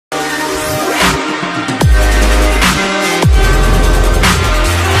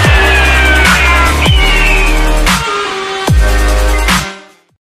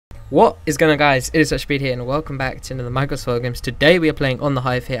What is going on, guys? It is SuchSpeed here and welcome back to another Microsoft games. Today we are playing on the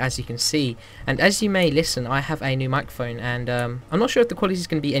Hive here, as you can see, and as you may listen, I have a new microphone and I'm not sure if the quality is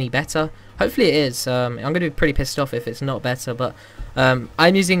going to be any better. Hopefully it is. I'm going to be pretty pissed off if it's not better, but I'm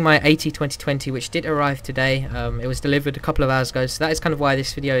using my AT2020, which did arrive today. It was delivered a couple of hours ago, so that is kind of why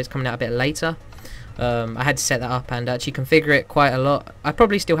this video is coming out a bit later. I had to set that up and actually configure it quite a lot. I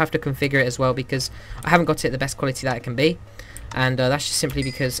probably still have to configure it as well because I haven't got it the best quality that it can be. And that's just simply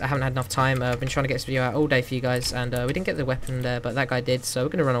because I haven't had enough time. I've been trying to get this video out all day for you guys, and we didn't get the weapon there, but that guy did, so we're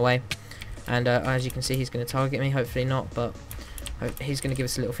going to run away. And as you can see, he's going to target me. Hopefully not, but he's going to give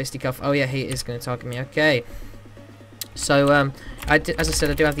us a little fisticuff. Oh yeah, he is going to target me. Okay. So as I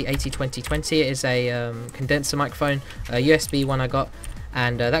said, I do have the AT2020. It is a condenser microphone, a USB one I got,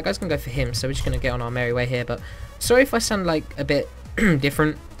 and that guy's going to go for him, so we're just going to get on our merry way here. But sorry if I sound like a bit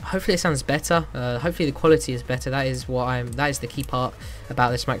different. Hopefully it sounds better. Hopefully the quality is better. That is the key part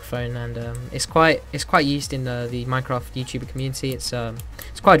about this microphone, and it's quite used in the Minecraft YouTuber community. It's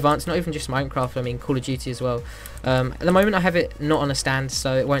quite advanced. Not even just Minecraft. I mean Call of Duty as well. At the moment I have it not on a stand,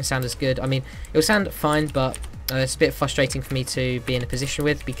 so it won't sound as good. I mean it will sound fine, but it's a bit frustrating for me to be in a position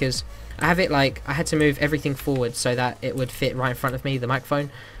with, because I have it like I had to move everything forward so that it would fit right in front of me, the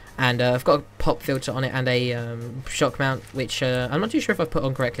microphone. And I've got a pop filter on it and a shock mount, which I'm not too sure if I've put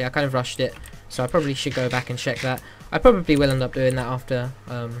on correctly. I kind of rushed it, so I probably should go back and check that. I probably will end up doing that after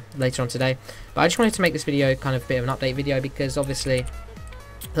later on today. But I just wanted to make this video kind of a bit of an update video, because obviously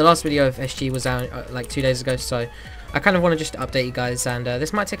the last video of SG was out like 2 days ago, so I kind of want to just update you guys. And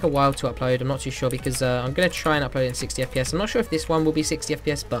this might take a while to upload. I'm not too sure, because I'm going to try and upload in 60 FPS. I'm not sure if this one will be 60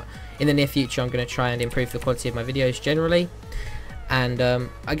 FPS, but in the near future I'm going to try and improve the quality of my videos generally. And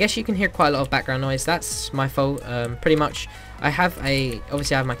I guess you can hear quite a lot of background noise. That's my fault. Pretty much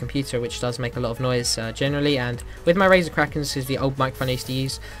obviously I have my computer, which does make a lot of noise generally, and with my Razer Krakens, is the old microphone I used to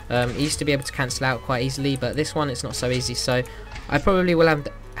use, it used to be able to cancel out quite easily, but this one it's not so easy, so I probably will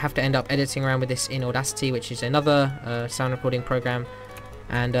have to end up editing around with this in Audacity, which is another sound recording program.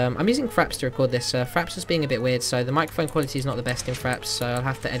 And I'm using Fraps to record this. Fraps is being a bit weird, so the microphone quality is not the best in Fraps, so I'll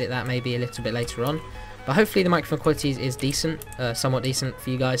have to edit that maybe a little bit later on. But hopefully the microphone quality is decent, somewhat decent for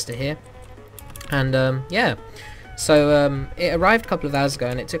you guys to hear. And yeah, so it arrived a couple of hours ago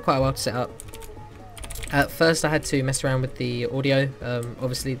and it took quite a while to set up. At first I had to mess around with the audio,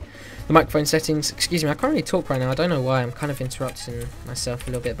 obviously the microphone settings. Excuse me, I can't really talk right now. I don't know why. I'm kind of interrupting myself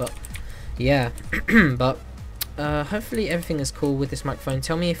a little bit, but yeah. But hopefully everything is cool with this microphone.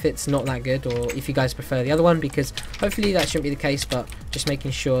 Tell me if it's not that good, or if you guys prefer the other one, because hopefully that shouldn't be the case, but just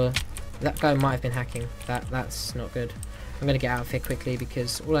making sure. That guy might have been hacking. That's not good. I'm going to get out of here quickly,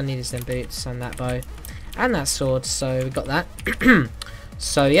 because all I need is them boots and that bow and that sword, so we got that.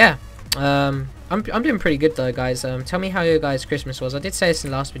 So yeah, I'm doing pretty good though, guys. Tell me how your guys' Christmas was. I did say this in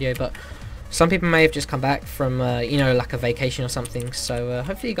the last video, but some people may have just come back from you know, like a vacation or something, so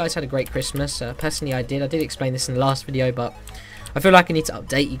hopefully you guys had a great Christmas. Personally I did explain this in the last video, but I feel like I need to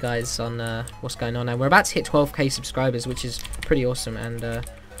update you guys on what's going on. And we're about to hit 12k subscribers, which is pretty awesome, and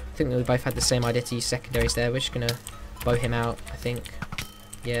I think that we both had the same idea to use secondaries there. We're just going to bow him out, I think.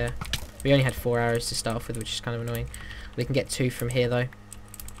 Yeah. We only had 4 arrows to start off with, which is kind of annoying. We can get 2 from here, though.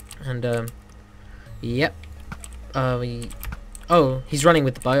 And, yep. Oh, he's running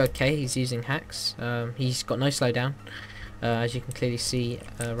with the bow. Okay, he's using hacks. He's got no slowdown, as you can clearly see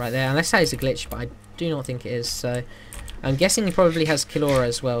right there. Unless that is a glitch, but I do not think it is. So I'm guessing he probably has kill aura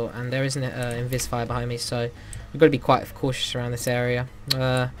as well, and there isn't invis fire behind me, so we've got to be quite cautious around this area.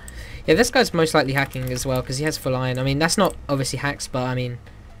 Yeah, this guy's most likely hacking as well, because he has full iron. I mean, that's not obviously hacks, but I mean,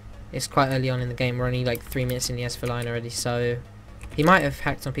 it's quite early on in the game. We're only like 3 minutes in, he has full iron already, so he might have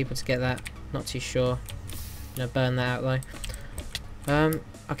hacked on people to get that. Not too sure. Gonna burn that out though.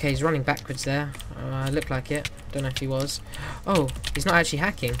 Okay, he's running backwards there. Looked like it. Don't know if he was. Oh, he's not actually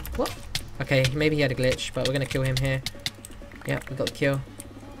hacking. What? Okay, maybe he had a glitch, but we're gonna kill him here. Yep, we got the kill.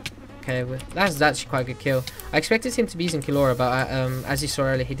 Okay, that's actually quite a good kill. I expected him to be using kill aura, but as you saw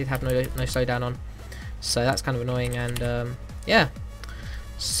earlier, he did have no slowdown on, so that's kind of annoying. And yeah,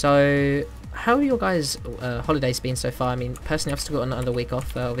 so how have your guys' holidays been so far? I mean, personally, I've still got another week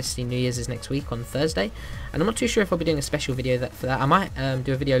off. Obviously, New Year's is next week on Thursday, and I'm not too sure if I'll be doing a special video for that. I might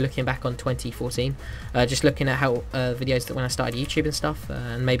do a video looking back on 2014, just looking at how videos that when I started YouTube and stuff,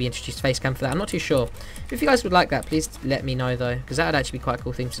 and maybe introduce Facecam for that. I'm not too sure. If you guys would like that, please let me know though, because that would actually be quite a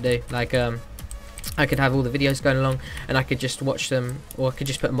cool thing to do. Like, I could have all the videos going along, and I could just watch them, or I could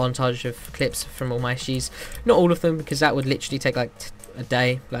just put a montage of clips from all my SGs. Not all of them, because that would literally take like a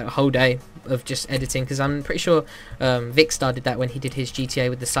day, like a whole day of just editing, because I'm pretty sure Vicstar did that when he did his GTA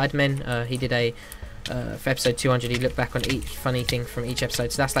with the Sidemen. He did a for episode 200 he looked back on each funny thing from each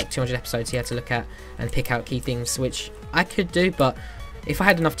episode, so that's like 200 episodes he had to look at and pick out key things, which I could do, but if I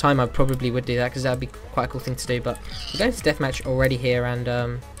had enough time I probably would do that, because that would be quite a cool thing to do. But we're going to deathmatch already here, and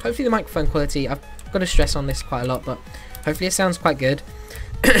hopefully the microphone quality, I've got to stress on this quite a lot, but hopefully it sounds quite good.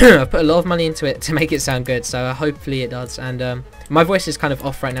 I've put a lot of money into it to make it sound good, so hopefully it does. And my voice is kind of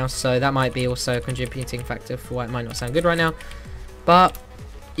off right now, so that might be also a contributing factor for why it might not sound good right now. But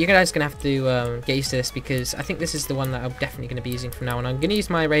you guys are going to have to get used to this, because I think this is the one that I'm definitely going to be using from now on. I'm going to use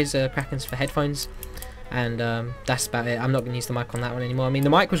my Razer Krakens for headphones, and that's about it. I'm not going to use the mic on that one anymore. I mean,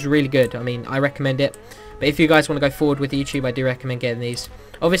 the mic was really good. I mean, I recommend it. But if you guys want to go forward with YouTube, I do recommend getting these.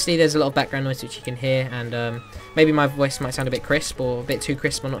 Obviously, there's a lot of background noise which you can hear, and maybe my voice might sound a bit crisp or a bit too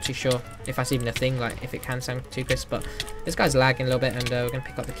crisp. I'm not too sure if that's even a thing, like if it can sound too crisp. But this guy's lagging a little bit, and we're going to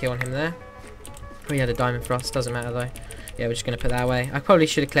pick up the kill on him there. Oh, he had a diamond for us. Doesn't matter though. Yeah, we're just going to put that away. I probably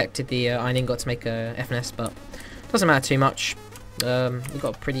should have collected the iron ingot to make a FNS, but doesn't matter too much. We've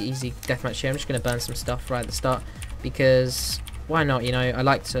got a pretty easy deathmatch here. I'm just going to burn some stuff right at the start, because why not? You know, I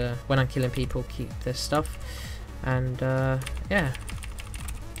like to, when I'm killing people, keep this stuff. And yeah.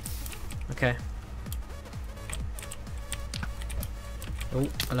 Okay. Oh,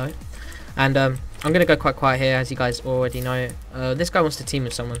 hello. And I'm going to go quite quiet here, as you guys already know. This guy wants to team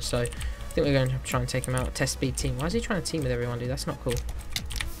with someone, so I think we're going to try and take him out. Test speed team. Why is he trying to team with everyone, dude? That's not cool.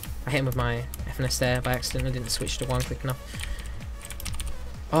 I hit him with my FNS there by accident. I didn't switch to one quick enough.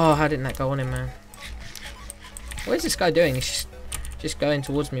 Oh, how didn't that go on him, man? What is this guy doing? He's just going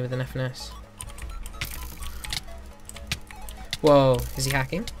towards me with an FNS. Whoa, is he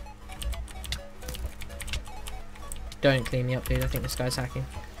hacking? Don't clean me up, dude. I think this guy's hacking.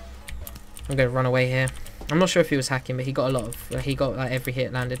 I'm going to run away here. I'm not sure if he was hacking, but he got a lot of... he got like every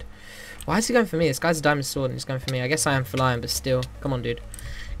hit landed. Why is he going for me? This guy's a diamond sword and he's going for me. I guess I am flying, but still. Come on, dude.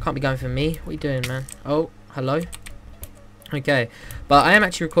 Can't be going for me. What are you doing, man? Oh, hello. Okay, but I am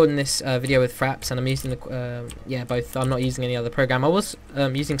actually recording this video with Fraps, and I'm using the yeah, both. I'm not using any other program. I was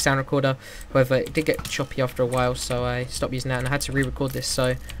using Sound Recorder, however it did get choppy after a while, so I stopped using that and I had to re-record this.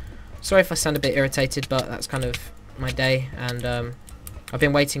 So sorry if I sound a bit irritated, but that's kind of my day, and I've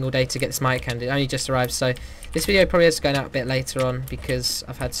been waiting all day to get this mic, and it only just arrived. So this video probably is going out a bit later on, because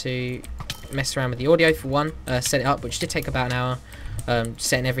I've had to mess around with the audio for one, set it up, which did take about an hour.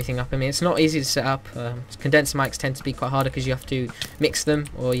 Setting everything up. I mean, it's not easy to set up. Condenser mics tend to be quite harder, because you have to mix them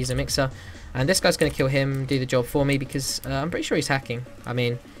or use a mixer, and this guy's going to kill him, do the job for me, because I'm pretty sure he's hacking. I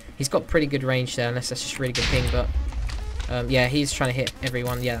mean, he's got pretty good range there, unless that's just really good ping, but yeah, he's trying to hit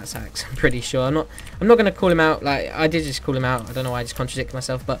everyone. Yeah, that's hacks. I'm pretty sure. I'm not going to call him out. Like, I did just call him out. I don't know why I just contradicted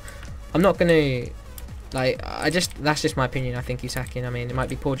myself, but I'm not going to, like, that's just my opinion. I think he's hacking. I mean, it might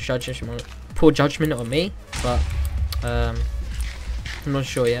be poor judgment on me, but I'm not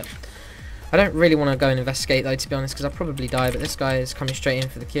sure yet. I don't really want to go and investigate though, to be honest, because I'll probably die, but this guy is coming straight in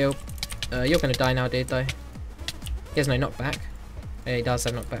for the kill. You're going to die now, dude, though. He has no knockback. Yeah, he does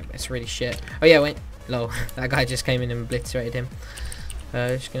have knockback, but it's really shit. Oh yeah, wait. Lol. That guy just came in and obliterated him.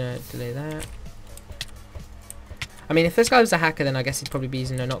 Just going to delay that. I mean, if this guy was a hacker, then I guess he'd probably be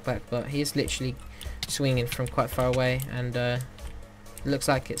using no knockback, but he is literally swinging from quite far away, and it looks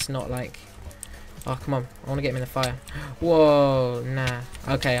like it's not like... Oh, come on. I want to get him in the fire. Whoa, nah.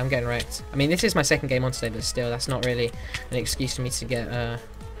 Okay, I'm getting wrecked. I mean, this is my second game on today, but still, that's not really an excuse for me to get,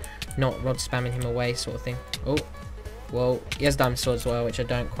 not rod spamming him away sort of thing. Oh, whoa. He has diamond sword as well, which I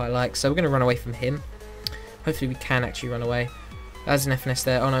don't quite like, so we're going to run away from him. Hopefully we can actually run away. There's an FNS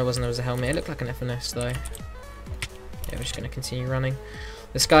there. Oh, no, it wasn't. There was a helmet. It looked like an FNS, though. Yeah, we're just going to continue running.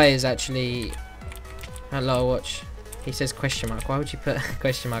 This guy is actually... Hello, watch. He says question mark. Why would you put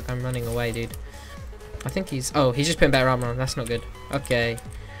question mark? I'm running away, dude. I think he's... Oh, he's just putting better armor on. That's not good. Okay.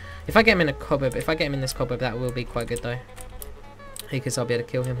 If I get him in a cobweb, if I get him in this cobweb, that will be quite good, though. Because I'll be able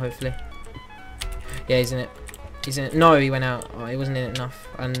to kill him, hopefully. Yeah, he's in it. He's in it. No, he went out. Oh, he wasn't in it enough.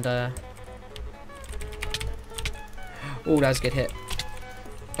 And, oh, that was a good hit.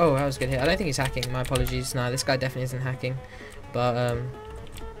 Oh, that was a good hit. I don't think he's hacking. My apologies. No, this guy definitely isn't hacking. But,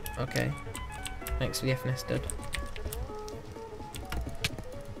 okay. Thanks for the FNS, dude.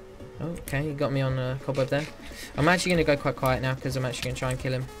 Okay, he got me on a cobweb there. I'm actually going to go quite quiet now, because I'm actually going to try and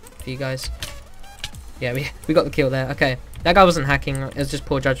kill him for you guys. Yeah, we got the kill there. Okay, that guy wasn't hacking. It was just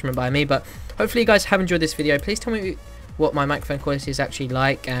poor judgment by me. But hopefully you guys have enjoyed this video. Please tell me what my microphone quality is actually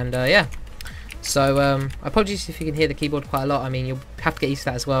like. And yeah, so apologies if you can hear the keyboard quite a lot. I mean, you'll have to get used to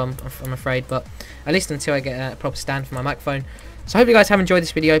that as well, I'm afraid. But at least until I get a proper stand for my microphone. So I hope you guys have enjoyed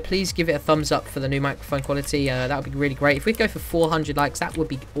this video. Please give it a thumbs up for the new microphone quality. That would be really great. If we could go for 400 likes, that would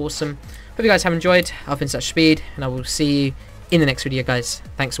be awesome. Hope you guys have enjoyed. I've been SuchSpeed, and I will see you in the next video, guys.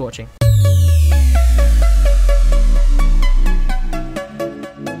 Thanks for watching.